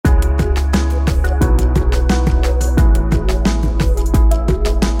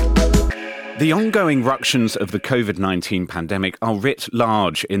The ongoing ructions of the COVID-19 pandemic are writ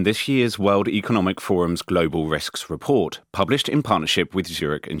large in this year's World Economic Forum's Global Risks Report, published in partnership with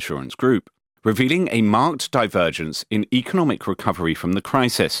Zurich Insurance Group, revealing a marked divergence in economic recovery from the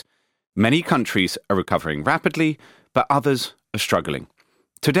crisis. Many countries are recovering rapidly, but others are struggling.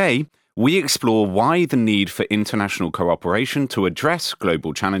 Today, we explore why the need for international cooperation to address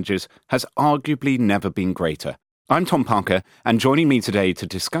global challenges has arguably never been greater. I'm Tom Parker, and joining me today to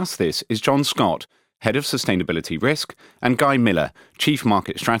discuss this is John Scott, Head of Sustainability Risk, and Guy Miller, Chief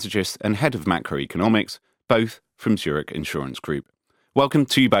Market Strategist and Head of Macroeconomics, both from Zurich Insurance Group. Welcome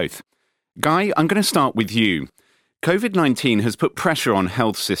to you both. Guy, I'm going to start with you. COVID-19 has put pressure on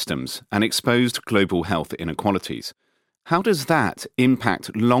health systems and exposed global health inequalities. How does that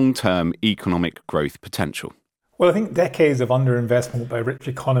impact long-term economic growth potential? Well, I think decades of underinvestment by rich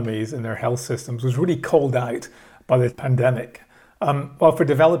economies in their health systems was really called out by the pandemic. While for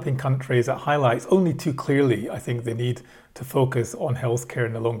developing countries, it highlights only too clearly, I think, the need to focus on healthcare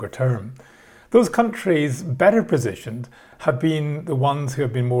in the longer term. Those countries better positioned have been the ones who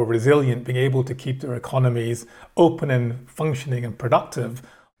have been more resilient, being able to keep their economies open and functioning and productive.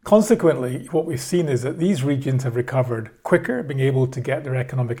 Consequently, what we've seen is that these regions have recovered quicker, being able to get their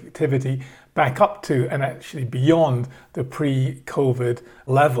economic activity back up to and actually beyond the pre-COVID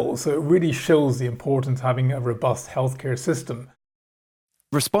levels. So it really shows the importance of having a robust healthcare system.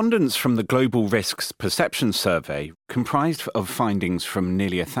 Respondents from the Global Risks Perception Survey, comprised of findings from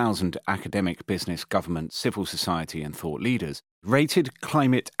nearly 1,000 academic, business, government, civil society and thought leaders, rated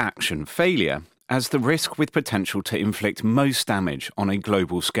climate action failure as the risk with potential to inflict most damage on a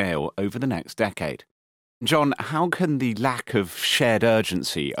global scale over the next decade. John, how can the lack of shared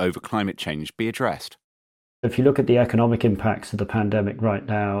urgency over climate change be addressed? If you look at the economic impacts of the pandemic right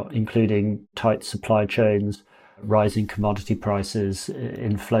now, including tight supply chains, rising commodity prices,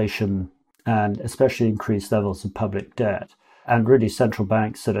 inflation, and especially increased levels of public debt, and really central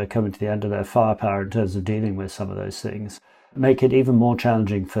banks that are coming to the end of their firepower in terms of dealing with some of those things, make it even more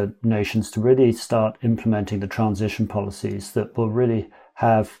challenging for nations to really start implementing the transition policies that will really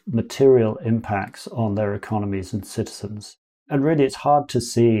have material impacts on their economies and citizens. And really, it's hard to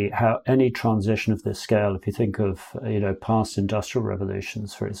see how any transition of this scale, if you think of past industrial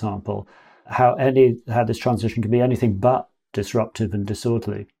revolutions, for example, how this transition can be anything but disruptive and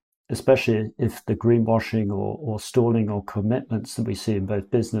disorderly, especially if the greenwashing or stalling or commitments that we see in both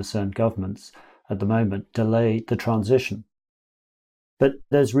business and governments at the moment delay the transition. But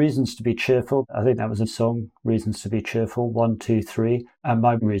there's reasons to be cheerful. I think that was a song, Reasons to be Cheerful, 1, 2, 3. And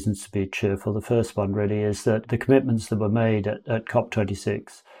my reasons to be cheerful, the first one really is that the commitments that were made at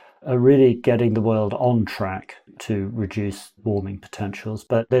COP26 are really getting the world on track to reduce warming potentials.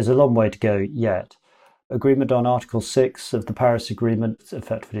 But there's a long way to go yet. Agreement on Article 6 of the Paris Agreement,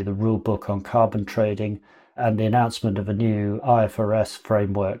 effectively the rule book on carbon trading, and the announcement of a new IFRS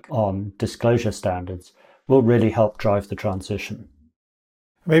framework on disclosure standards will really help drive the transition.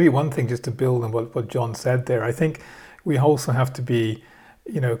 Maybe one thing just to build on what John said there, I think we also have to be,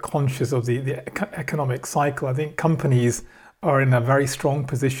 conscious of the economic cycle. I think companies are in a very strong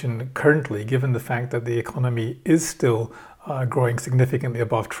position currently, given the fact that the economy is still growing significantly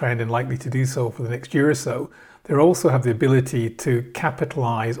above trend and likely to do so for the next year or so. They also have the ability to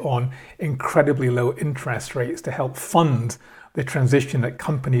capitalize on incredibly low interest rates to help fund the transition that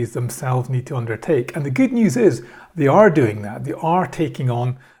companies themselves need to undertake. And the good news is they are doing that. They are taking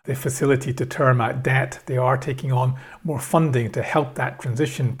on the facility to term out debt. They are taking on more funding to help that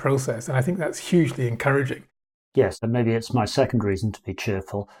transition process. And I think that's hugely encouraging. Yes, and maybe it's my second reason to be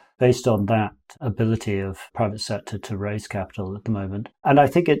cheerful, based on that ability of private sector to raise capital at the moment. And I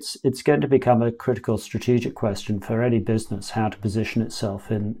think it's going to become a critical strategic question for any business, how to position itself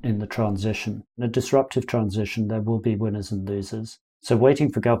in the transition. In a disruptive transition, there will be winners and losers. So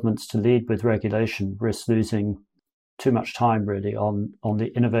waiting for governments to lead with regulation risks losing too much time really on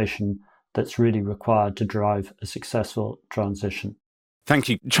the innovation that's really required to drive a successful transition. Thank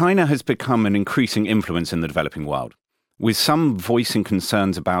you. China has become an increasing influence in the developing world, with some voicing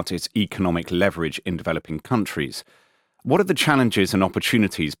concerns about its economic leverage in developing countries. What are the challenges and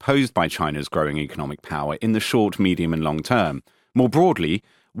opportunities posed by China's growing economic power in the short, medium and long term? More broadly,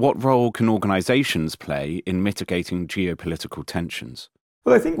 what role can organisations play in mitigating geopolitical tensions?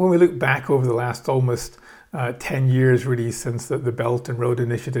 Well, I think when we look back over the last almost 10 years, really, since the Belt and Road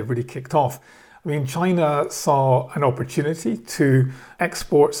Initiative really kicked off, I mean, China saw an opportunity to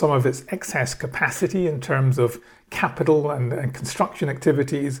export some of its excess capacity in terms of capital and construction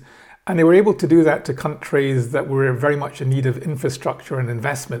activities And they were able to do that to countries that were very much in need of infrastructure and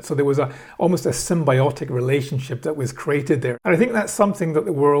investment. So there was almost a symbiotic relationship that was created there. And I think that's something that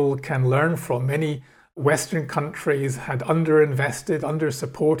the world can learn from. Many Western countries had underinvested,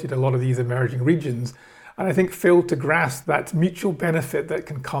 undersupported a lot of these emerging regions, and I think failed to grasp that mutual benefit that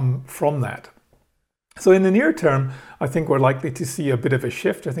can come from that. So in the near term, I think we're likely to see a bit of a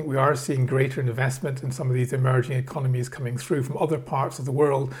shift. I think we are seeing greater investment in some of these emerging economies coming through from other parts of the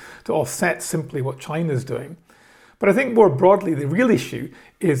world to offset simply what China's doing. But I think more broadly, the real issue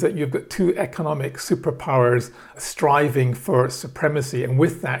is that you've got two economic superpowers striving for supremacy, and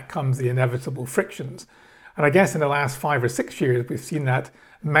with that comes the inevitable frictions. And I guess in the last 5 or 6 years, we've seen that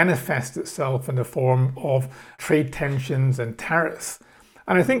manifest itself in the form of trade tensions and tariffs.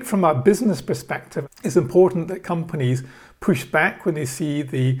 And I think from a business perspective, it's important that companies push back when they see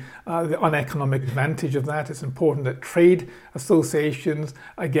the uneconomic advantage of that. It's important that trade associations,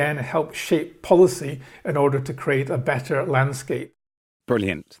 again, help shape policy in order to create a better landscape.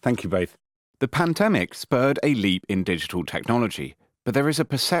 Brilliant. Thank you both. The pandemic spurred a leap in digital technology, but there is a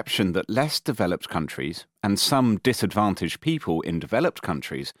perception that less developed countries and some disadvantaged people in developed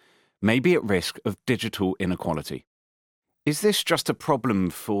countries may be at risk of digital inequality. Is this just a problem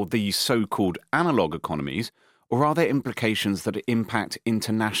for the so-called analog economies, or are there implications that impact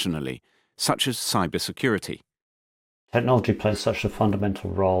internationally, such as cybersecurity? Technology plays such a fundamental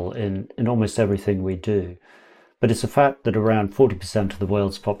role in almost everything we do. But it's a fact that around 40% of the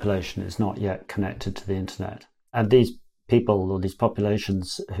world's population is not yet connected to the internet. And these people or these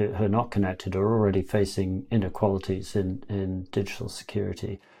populations who are not connected are already facing inequalities in digital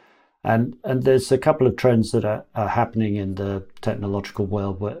security. And there's a couple of trends that are happening in the technological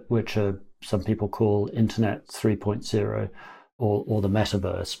world, which are some people call Internet 3.0 or the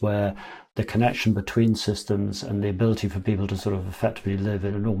metaverse, where the connection between systems and the ability for people to sort of effectively live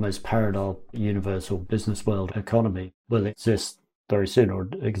in an almost parallel universal business world economy will exist very soon, or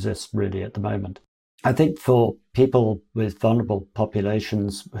exists really at the moment. I think for people with vulnerable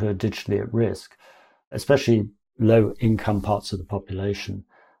populations who are digitally at risk, especially low income parts of the population,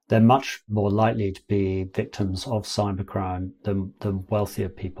 they're much more likely to be victims of cybercrime than wealthier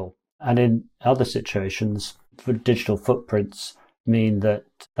people. And in other situations, digital footprints mean that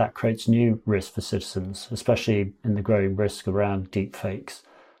creates new risk for citizens, especially in the growing risk around deepfakes,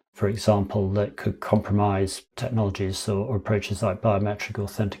 for example, that could compromise technologies or approaches like biometric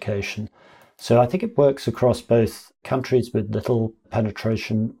authentication. So I think it works across both countries with little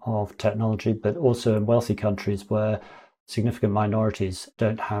penetration of technology, but also in wealthy countries where significant minorities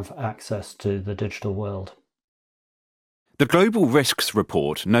don't have access to the digital world. The Global Risks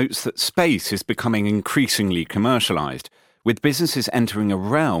Report notes that space is becoming increasingly commercialised, with businesses entering a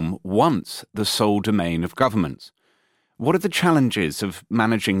realm once the sole domain of governments. What are the challenges of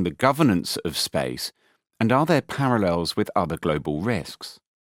managing the governance of space, and are there parallels with other global risks?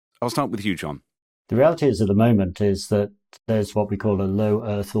 I'll start with you, John. The reality is at the moment is that there's what we call a low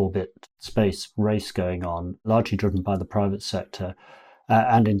Earth orbit space race going on, largely driven by the private sector,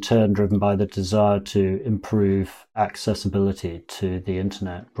 and in turn driven by the desire to improve accessibility to the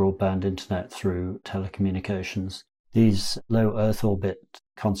internet, broadband internet through telecommunications. These low Earth orbit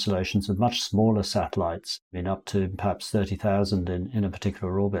constellations of much smaller satellites, up to perhaps 30,000 in a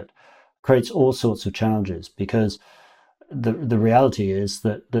particular orbit, creates all sorts of challenges because the reality is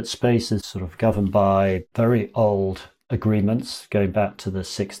that space is sort of governed by very old agreements going back to the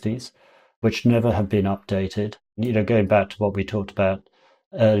 60s, which never have been updated. Going back to what we talked about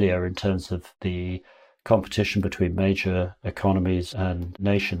earlier in terms of the competition between major economies and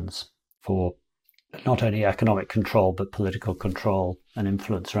nations for not only economic control, but political control and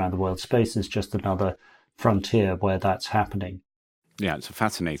influence around the world. Space is just another frontier where that's happening. Yeah, it's a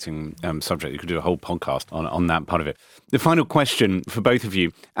fascinating subject. You could do a whole podcast on that part of it. The final question for both of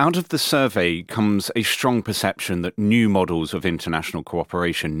you. Out of the survey comes a strong perception that new models of international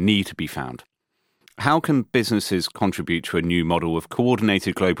cooperation need to be found. How can businesses contribute to a new model of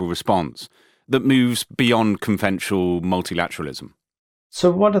coordinated global response that moves beyond conventional multilateralism? So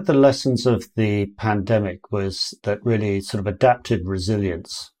one of the lessons of the pandemic was that really sort of adaptive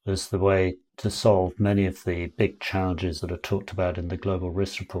resilience was the way to solve many of the big challenges that are talked about in the Global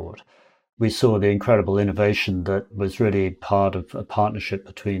Risk Report. We saw the incredible innovation that was really part of a partnership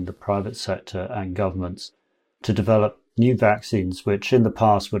between the private sector and governments to develop new vaccines, which in the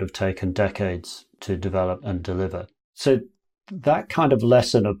past would have taken decades to develop and deliver. So that kind of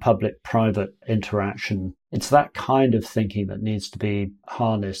lesson of public-private interaction, it's that kind of thinking that needs to be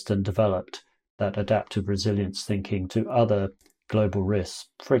harnessed and developed, that adaptive resilience thinking to other global risks,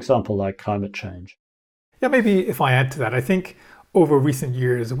 for example, like climate change. Yeah, maybe if I add to that, I think over recent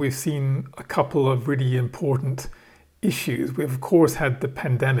years, we've seen a couple of really important issues. We've, of course, had the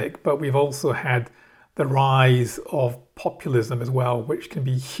pandemic, but we've also had the rise of populism as well, which can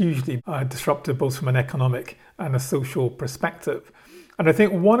be hugely disruptive both from an economic and a social perspective. And I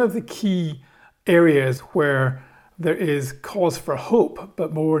think one of the key areas where there is cause for hope,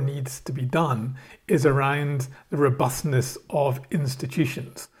 but more needs to be done, is around the robustness of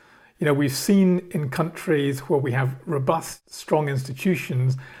institutions. We've seen in countries where we have robust, strong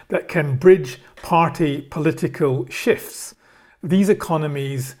institutions that can bridge party political shifts. These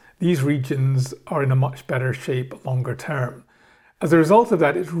economies, these regions are in a much better shape longer term. As a result of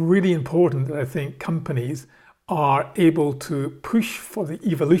that, it's really important that I think companies are able to push for the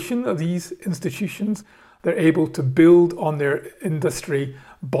evolution of these institutions. They're able to build on their industry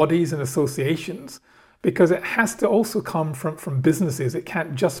bodies and associations, because it has to also come from businesses. It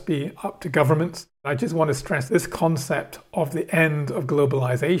can't just be up to governments. I just want to stress this concept of the end of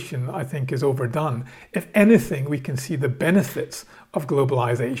globalization, I think, is overdone. If anything, we can see the benefits of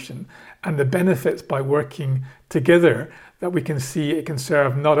globalization and the benefits by working together, that we can see it can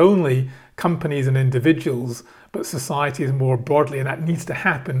serve not only companies and individuals, but societies more broadly. And that needs to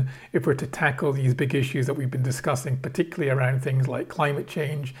happen if we're to tackle these big issues that we've been discussing, particularly around things like climate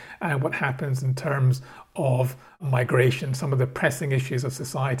change and what happens in terms of migration, some of the pressing issues of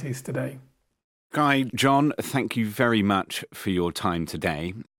societies today. Guy, John, thank you very much for your time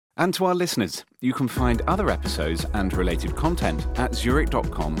today. And to our listeners, you can find other episodes and related content at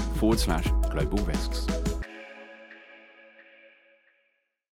zurich.com/global risks.